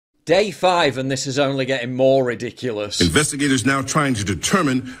Day 5, and this is only getting more ridiculous. Investigators now trying to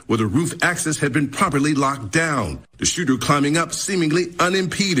determine whether roof access had been properly locked down. The shooter climbing up seemingly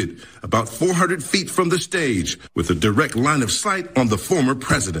unimpeded, about 400 feet from the stage, with a direct line of sight on the former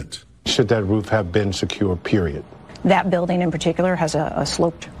president. Should that roof have been secure, period? That building in particular has a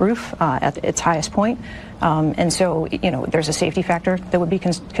sloped roof at its highest point. And so, there's a safety factor that would be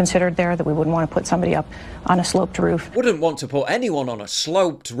considered there, that we wouldn't want to put somebody up on a sloped roof. Wouldn't want to put anyone on a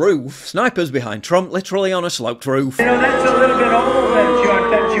sloped roof. Snipers behind Trump, literally on a sloped roof. That's a little bit old, that chart.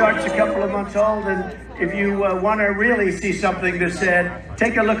 That chart's a couple of months old. And if you want to really see something that's said,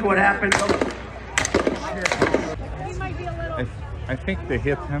 take a look at what happened. I think they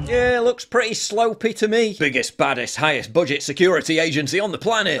hit him. Yeah, looks pretty slopey to me. Biggest, baddest, highest budget security agency on the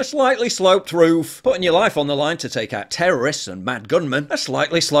planet. A slightly sloped roof. Putting your life on the line to take out terrorists and mad gunmen. A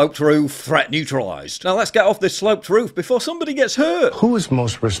slightly sloped roof. Threat neutralized. Now let's get off this sloped roof before somebody gets hurt. Who is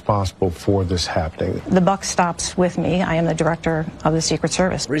most responsible for this happening? The buck stops with me. I am the director of the Secret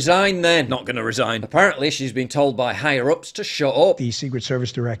Service. Resign then. Not going to resign. Apparently she's been told by higher-ups to shut up. The Secret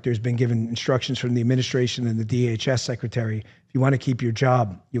Service director has been given instructions from the administration and the DHS secretary. If you want to keep your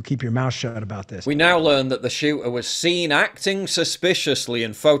job, you'll keep your mouth shut about this. We now learn that the shooter was seen acting suspiciously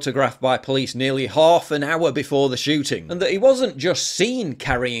and photographed by police nearly half an hour before the shooting. And that he wasn't just seen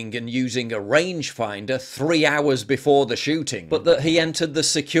carrying and using a rangefinder 3 hours before the shooting, but that he entered the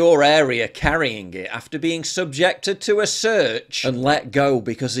secure area carrying it after being subjected to a search and let go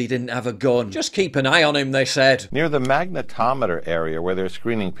because he didn't have a gun. Just keep an eye on him, they said. Near the magnetometer area where they're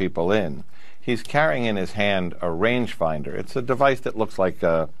screening people in, he's carrying in his hand a rangefinder. It's a device that looks like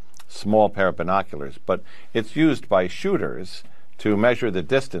a small pair of binoculars, but it's used by shooters to measure the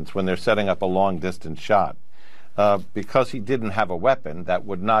distance when they're setting up a long-distance shot. Because he didn't have a weapon, that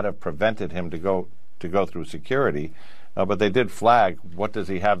would not have prevented him to go through security, but they did flag, what does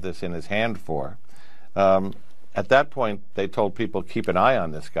he have this in his hand for? At that point, they told people, keep an eye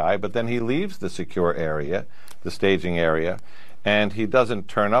on this guy, but then he leaves the secure area, the staging area, and he doesn't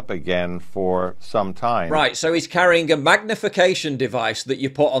turn up again for some time. Right, so he's carrying a magnification device that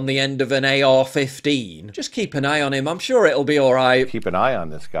you put on the end of an AR-15. Just keep an eye on him. I'm sure it'll be all right. Keep an eye on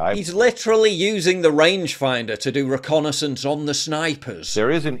this guy. He's literally using the rangefinder to do reconnaissance on the snipers.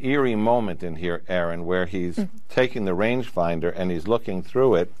 There is an eerie moment in here, Aaron, where he's taking the rangefinder and he's looking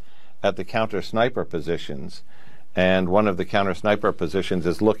through it at the counter-sniper positions. And one of the counter-sniper positions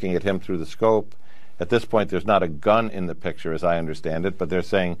is looking at him through the scope. At this point, there's not a gun in the picture, as I understand it, but they're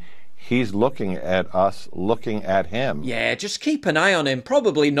saying he's looking at us, looking at him. Yeah, just keep an eye on him.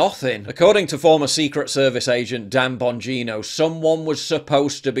 Probably nothing. According to former Secret Service agent Dan Bongino, someone was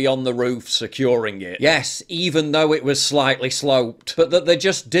supposed to be on the roof securing it. Yes, even though it was slightly sloped, but that they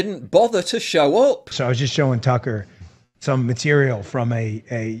just didn't bother to show up. So I was just showing Tucker some material from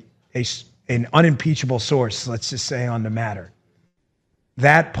an unimpeachable source, let's just say, on the matter.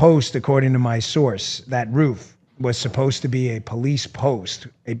 That post, according to my source, that roof was supposed to be a police post.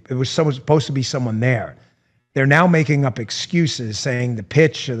 It was supposed to be someone there. They're now making up excuses, saying the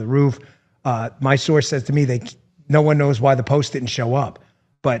pitch of the roof. My source says to me, no one knows why the post didn't show up.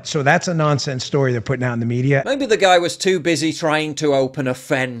 But so that's a nonsense story they're putting out in the media. Maybe the guy was too busy trying to open a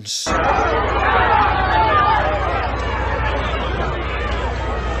fence.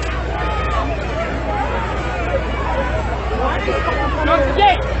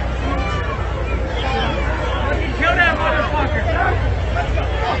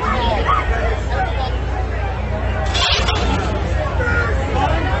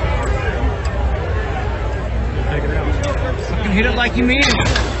 Hit it like you mean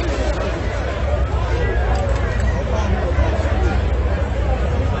it.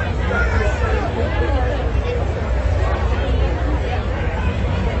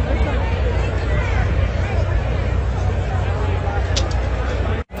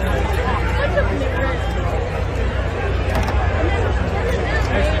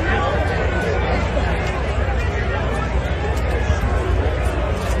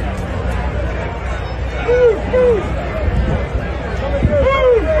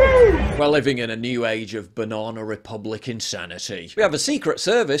 We're living in a new age of banana republic insanity. We have a Secret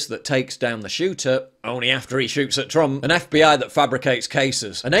Service that takes down the shooter only after he shoots at Trump, an FBI that fabricates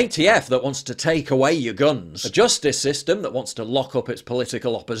cases, an ATF that wants to take away your guns, a justice system that wants to lock up its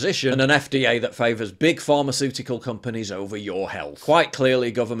political opposition, and an FDA that favours big pharmaceutical companies over your health. Quite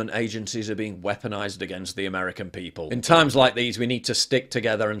clearly, government agencies are being weaponized against the American people. In times like these, we need to stick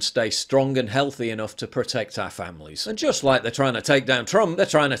together and stay strong and healthy enough to protect our families. And just like they're trying to take down Trump, they're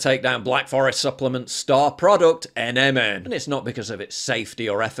trying to take down Black Forest Supplement's star product, NMN. And it's not because of its safety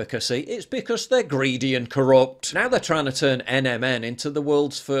or efficacy, it's because they're greedy greedy and corrupt. Now they're trying to turn NMN into the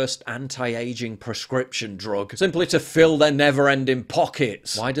world's first anti-aging prescription drug, simply to fill their never-ending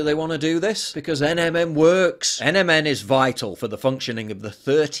pockets. Why do they want to do this? Because NMN works. NMN is vital for the functioning of the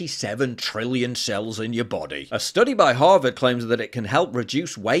 37 trillion cells in your body. A study by Harvard claims that it can help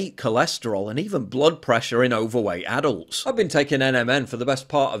reduce weight, cholesterol, and even blood pressure in overweight adults. I've been taking NMN for the best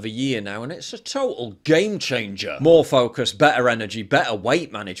part of a year now, and it's a total game changer. More focus, better energy, better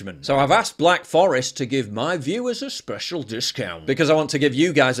weight management. So I've asked Black Forest to give my viewers a special discount, because I want to give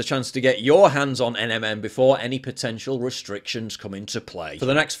you guys a chance to get your hands on NMN before any potential restrictions come into play. For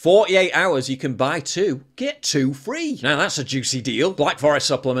the next 48 hours, you can buy 2, get 2 free. Now that's a juicy deal. Black Forest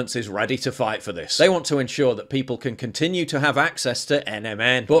Supplements is ready to fight for this. They want to ensure that people can continue to have access to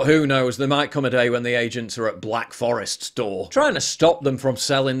NMN. But who knows, there might come a day when the agents are at Black Forest's door, trying to stop them from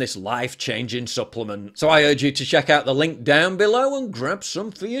selling this life-changing supplement. So I urge you to check out the link down below and grab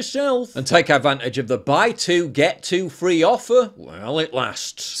some for yourself. And take advantage of the buy 2, get 2 free offer while it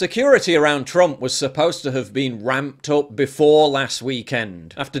lasts. Security around Trump was supposed to have been ramped up before last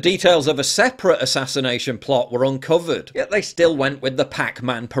weekend, after details of a separate assassination plot were uncovered. Yet they still went with the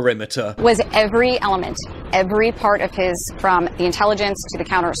Pac-Man perimeter. Was every element, every part of his, from the intelligence to the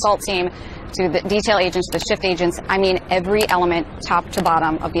counter-assault team, to the detail agents, to the shift agents, I mean every element, top to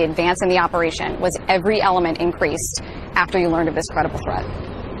bottom, of the advance in the operation, was every element increased after you learned of this credible threat?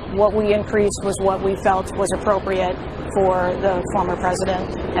 What we increased was what we felt was appropriate for the former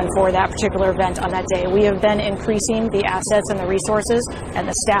president and for that particular event on that day. We have been increasing the assets and the resources and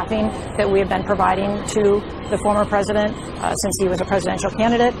the staffing that we have been providing to the former president since he was a presidential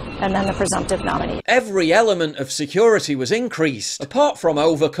candidate and then the presumptive nominee. Every element of security was increased, apart from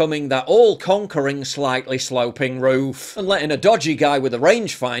overcoming that all-conquering, slightly sloping roof and letting a dodgy guy with a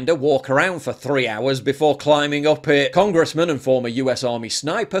rangefinder walk around for 3 hours before climbing up it. Congressman and former US Army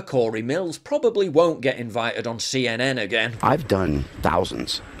sniper Corey Mills probably won't get invited on CNN again. I've done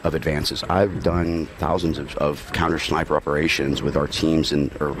thousands of advances. I've done thousands of counter-sniper operations with our teams in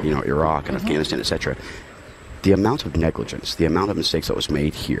Iraq and Afghanistan, etc. The amount of negligence, the amount of mistakes that was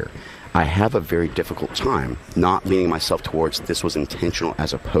made here, I have a very difficult time not leaning myself towards this was intentional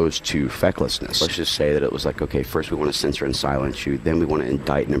as opposed to fecklessness. Let's just say that it was like, okay, first we want to censor and silence you, then we want to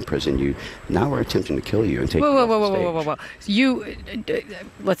indict and imprison you. Now we're attempting to kill you and take you off the stage. Whoa. You,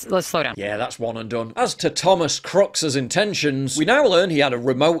 let's slow down. Yeah, that's one and done. As to Thomas Crooks's intentions, we now learn he had a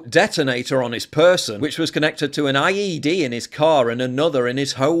remote detonator on his person, which was connected to an IED in his car and another in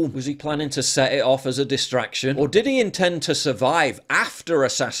his home. Was he planning to set it off as a distraction? Or did he intend to survive after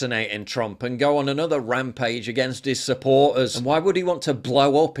assassinating Trump and go on another rampage against his supporters? And why would he want to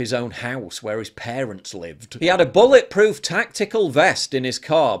blow up his own house where his parents lived? He had a bulletproof tactical vest in his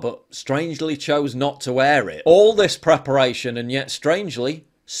car, but strangely chose not to wear it. All this preparation, and yet strangely,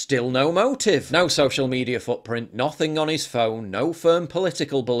 still no motive. No social media footprint, nothing on his phone, no firm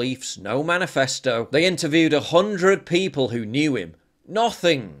political beliefs, no manifesto. They interviewed 100 people who knew him.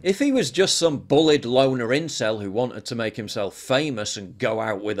 Nothing. If he was just some bullied loner incel who wanted to make himself famous and go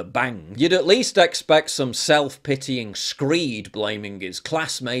out with a bang, you'd at least expect some self-pitying screed blaming his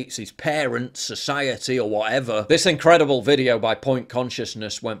classmates, his parents, society, or whatever. This incredible video by Point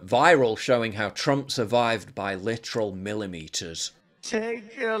Consciousness went viral, showing how Trump survived by literal millimeters.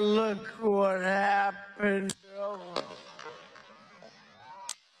 Take a look what happened.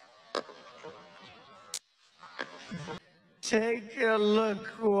 Take a look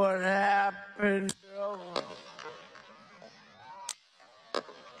what happened.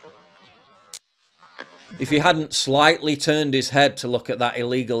 If he hadn't slightly turned his head to look at that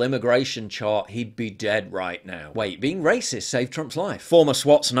illegal immigration chart, he'd be dead right now. Wait, being racist saved Trump's life? Former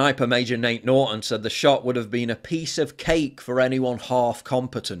SWAT sniper Major Nate Norton said the shot would have been a piece of cake for anyone half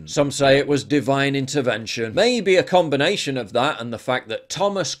competent. Some say it was divine intervention. Maybe a combination of that and the fact that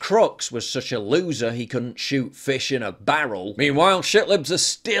Thomas Crooks was such a loser he couldn't shoot fish in a barrel. Meanwhile, shitlibs are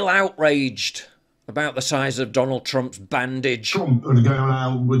still outraged about the size of Donald Trump's bandage. Trump going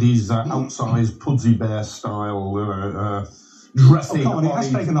around with his outsized Pudsey Bear style dressing. Oh, he has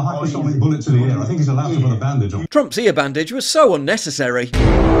taken a hypersonic bullet to the ear. I think he's allowed to put a bandage on. Trump's ear bandage was so unnecessary.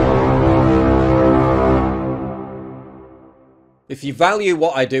 If you value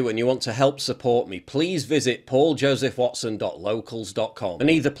what I do and you want to help support me, please visit pauljosephwatson.locals.com and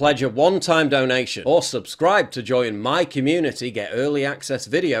either pledge a one-time donation or subscribe to join my community, get early access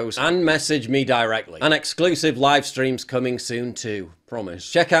videos, and message me directly. And exclusive live streams coming soon too. Promise.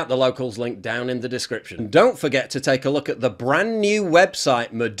 Check out the Locals link down in the description. And don't forget to take a look at the brand new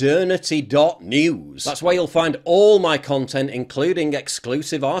website, modernity.news. That's where you'll find all my content, including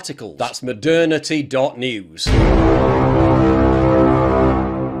exclusive articles. That's modernity.news.